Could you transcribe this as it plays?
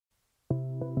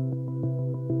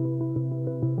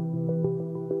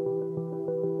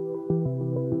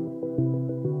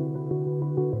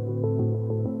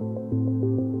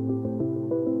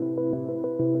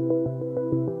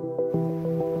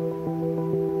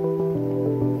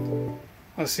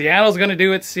Well, Seattle's gonna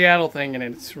do its Seattle thing, and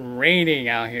it's raining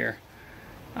out here.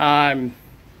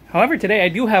 However, today I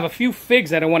do have a few figs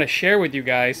that I want to share with you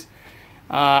guys,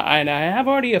 and I have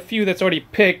already a few that's already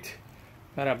picked.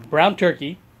 Got a brown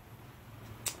turkey.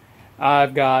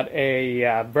 I've got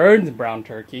a Vern's brown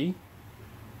turkey,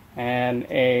 and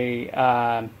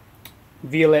a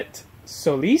violet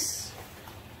Sollies.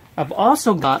 I've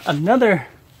also got another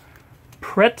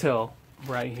Preto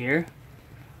right here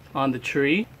on the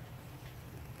tree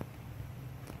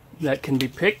that can be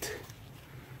picked,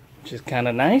 which is kind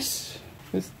of nice.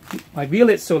 My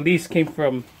violet Sollies came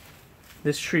from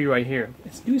this tree right here.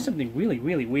 It's doing something really,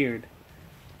 really weird.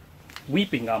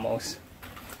 Weeping almost.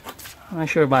 I'm not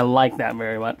sure if I like that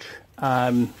very much.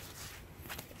 And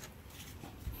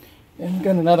we've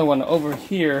got another one over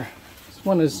here. This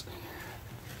one is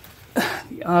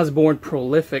the Osborn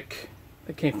Prolific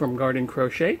that came from Garden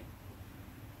Crochet.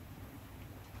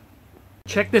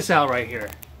 Check this out right here.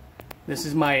 This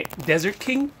is my Desert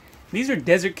King. These are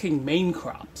Desert King main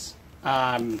crops.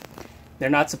 They're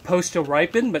not supposed to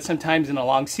ripen, but sometimes in a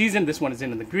long season, this one is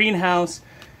in the greenhouse,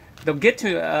 they'll get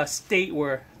to a state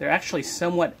where they're actually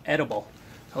somewhat edible.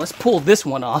 So let's pull this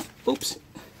one off. Oops,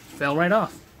 fell right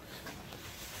off.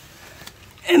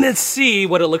 And let's see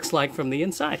what it looks like from the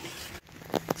inside.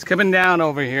 It's coming down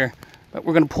over here, but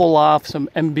we're gonna pull off some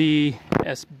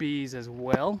MVSBs as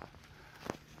well.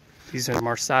 These are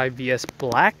Marseille VS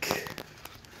Black.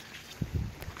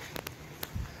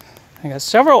 I got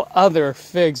several other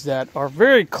figs that are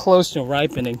very close to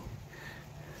ripening.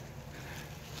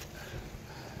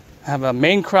 I have a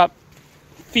main crop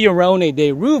Fiorone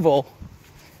de Ruvel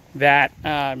that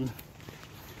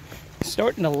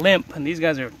starting to limp, and these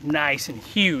guys are nice and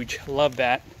huge. Love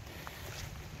that.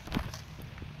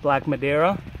 Black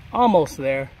Madeira, almost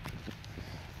there.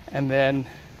 And then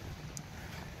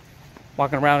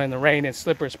walking around in the rain and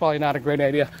slippers, probably not a great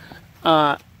idea.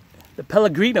 The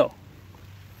Pellegrino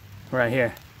right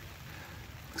here.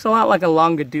 Looks a lot like a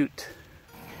Languedoute.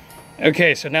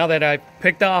 Okay, so now that I've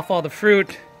picked off all the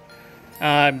fruit,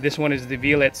 this one is the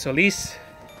Violet Sollies.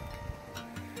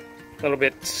 A little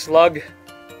bit slug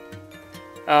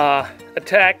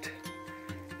attacked.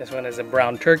 This one is a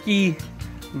brown turkey,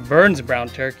 Vern's brown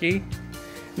turkey.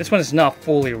 This one is not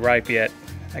fully ripe yet,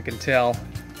 I can tell.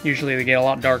 Usually they get a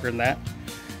lot darker than that.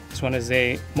 This one is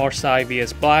a Marseille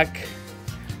VS Black,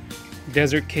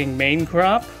 Desert King main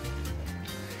crop.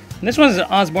 And this one is an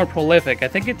Osborn Prolific. I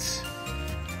think it's,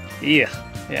 yeah,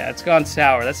 it's gone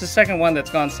sour. That's the second one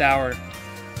that's gone sour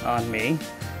on me.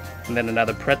 And then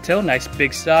another Preto, nice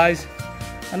big size.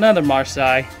 Another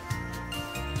Marseille.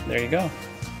 There you go.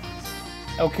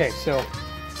 Okay, so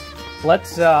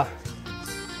let's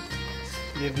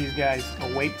give these guys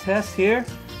a weight test here.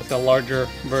 The larger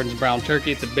Vern's brown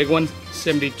turkey, it's a big one,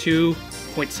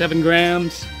 72.7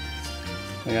 grams.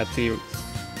 I got the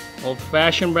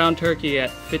old-fashioned brown turkey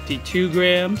at 52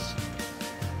 grams.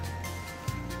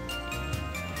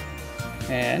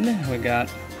 And we got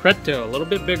Preto, a little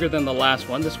bit bigger than the last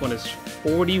one. This one is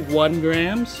 41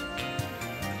 grams.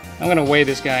 I'm gonna weigh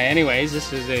this guy anyways.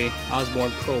 This is a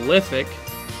Osborn Prolific,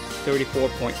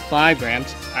 34.5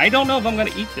 grams. I don't know if I'm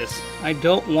gonna eat this. I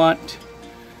don't want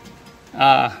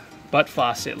butt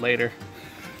faucet later.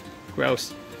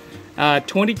 Gross.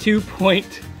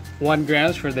 22.1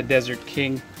 grams for the Desert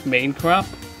King main crop.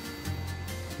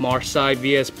 Marseille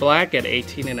VS Black at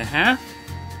 18.5.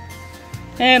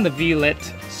 And the Violet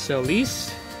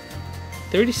Sollies,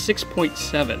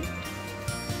 36.7.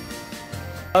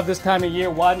 Love this time of year,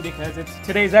 one, because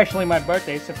today's actually my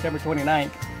birthday, September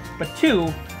 29th. But two,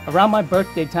 around my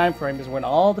birthday time frame is when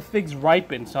all the figs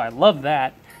ripen, so I love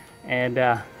that. And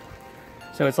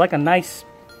so it's like it's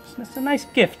a nice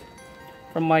gift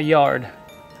from my yard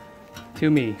to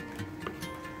me.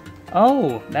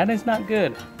 Oh, that is not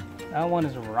good. That one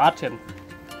is rotten.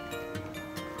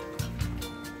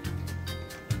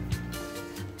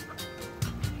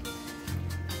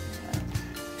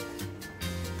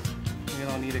 We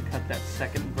don't need to cut that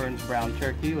second Vern's brown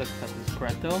turkey. Let's cut this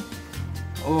Preto.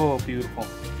 Oh, beautiful.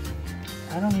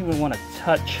 I don't even want to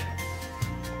touch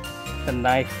the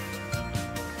knife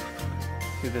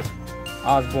to this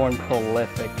Osborn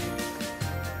Prolific,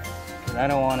 because I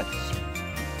don't want it.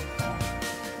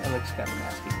 It looks kind of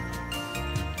nasty.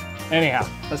 Anyhow,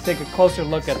 let's take a closer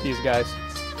look at these guys.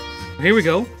 Here we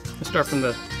go. Let's start from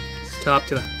the top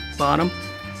to the bottom.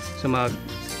 Some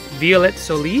Violet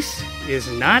Sollies is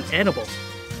not edible.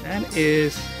 That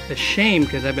is a shame,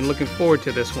 because I've been looking forward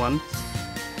to this one.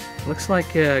 Looks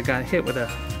like got hit with a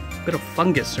bit of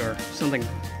fungus or something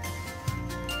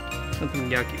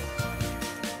yucky.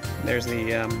 There's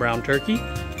the brown turkey,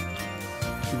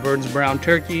 Vern's brown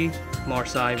turkey,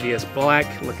 Marseille VS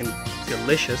Black, looking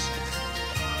delicious.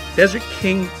 Desert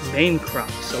King main crop.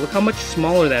 So look how much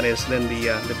smaller that is than the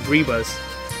Brevas.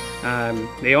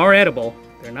 They are edible.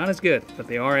 They're not as good, but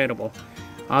they are edible.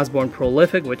 Osborn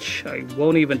Prolific, which I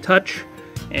won't even touch,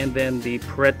 and then the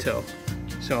Preto.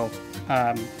 So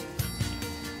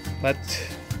let's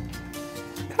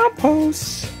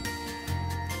compost.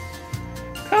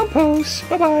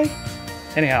 Bye bye.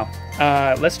 Anyhow,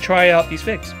 let's try out these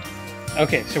figs.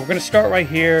 Okay, so we're gonna start right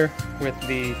here with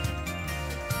the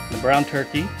brown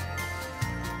turkey.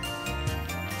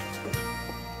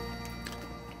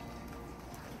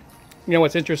 You know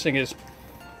what's interesting is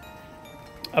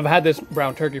I've had this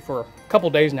brown turkey for a couple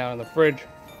days now in the fridge,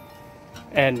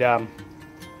 and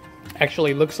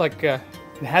actually looks like it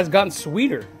has gotten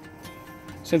sweeter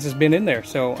since it's been in there.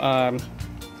 So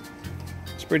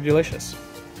it's pretty delicious.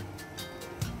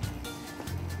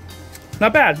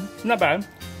 Not bad, not bad.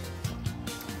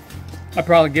 I'd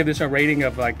probably give this a rating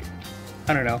of like,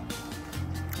 I don't know,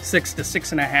 6 to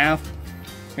 6.5.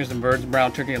 Here's the Vern's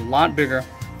brown turkey, a lot bigger.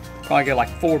 Probably get like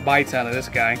 4 bites out of this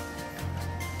guy.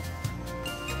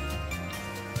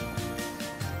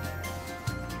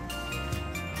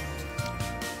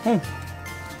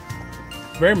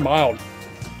 Very mild,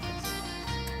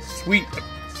 sweet,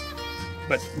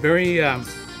 but very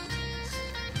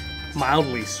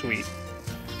mildly sweet.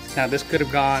 Now this could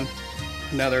have gone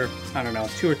another, I don't know,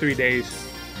 2 or 3 days,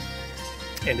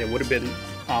 and it would have been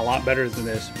a lot better than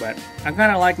this. But I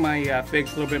kind of like my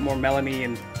figs a little bit more melony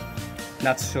and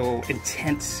not so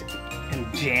intense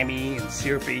and jammy and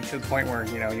syrupy to the point where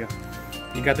you know you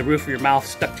got the roof of your mouth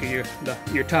stuck to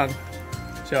your tongue.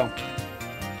 So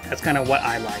that's kind of what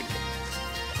I like.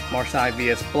 Marseille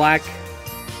VS Black.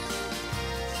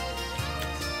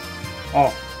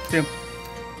 Oh, yeah.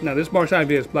 Now this Marseille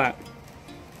VS Black,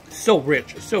 so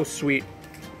rich, so sweet.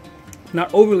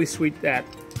 Not overly sweet that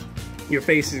your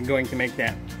face is going to make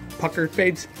that pucker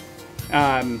face.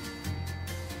 But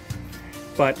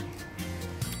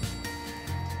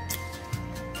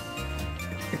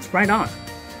it's right on.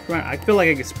 Right. I feel like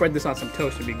I could spread this on some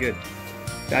toast and be good.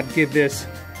 I'd give this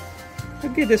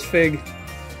fig,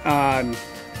 I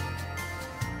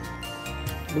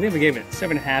believe I gave it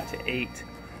 7.5 to 8. As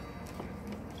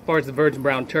far as the Vern's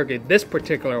brown turkey, this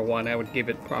particular one, I would give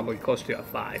it probably close to a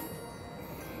 5.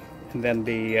 And then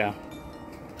the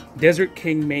Desert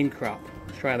King main crop.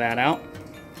 Let's try that out.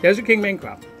 Desert King main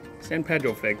crop, San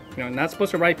Pedro fig. You know, not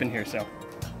supposed to ripen here, so.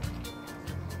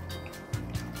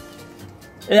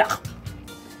 Yeah.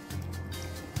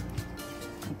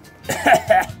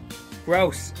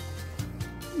 Gross.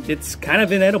 It's kind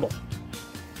of inedible.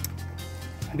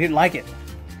 I didn't like it.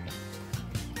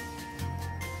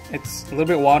 It's a little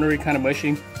bit watery, kind of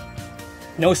mushy.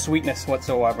 No sweetness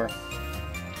whatsoever.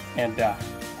 And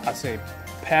I'd say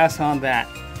pass on that.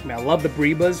 I mean, I love the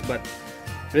Brevas, but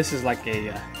this is like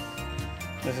a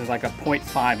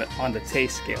 0.5 on the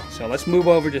taste scale. So let's move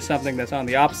over to something that's on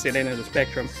the opposite end of the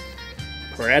spectrum.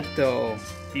 Preto,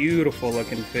 beautiful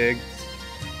looking fig.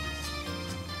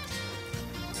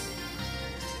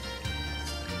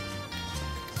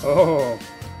 Oh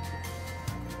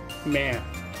man.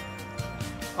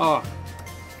 Oh,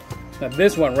 now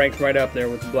this one ranks right up there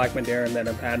with the Black Mandarin that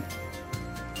I've had.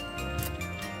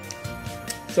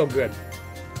 So good.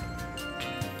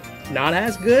 Not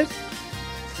as good,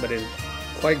 but it's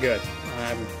quite good.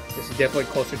 This is definitely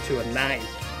closer to a 9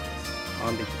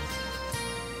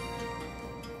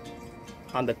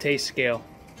 on the taste scale.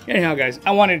 Anyhow, guys,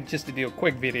 I wanted just to do a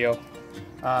quick video.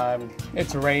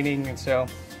 It's raining, and so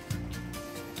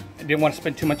I didn't want to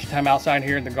spend too much time outside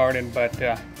here in the garden, but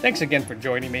thanks again for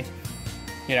joining me.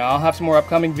 You know, I'll have some more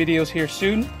upcoming videos here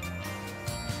soon.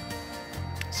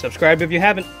 Subscribe if you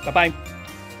haven't. Bye-bye.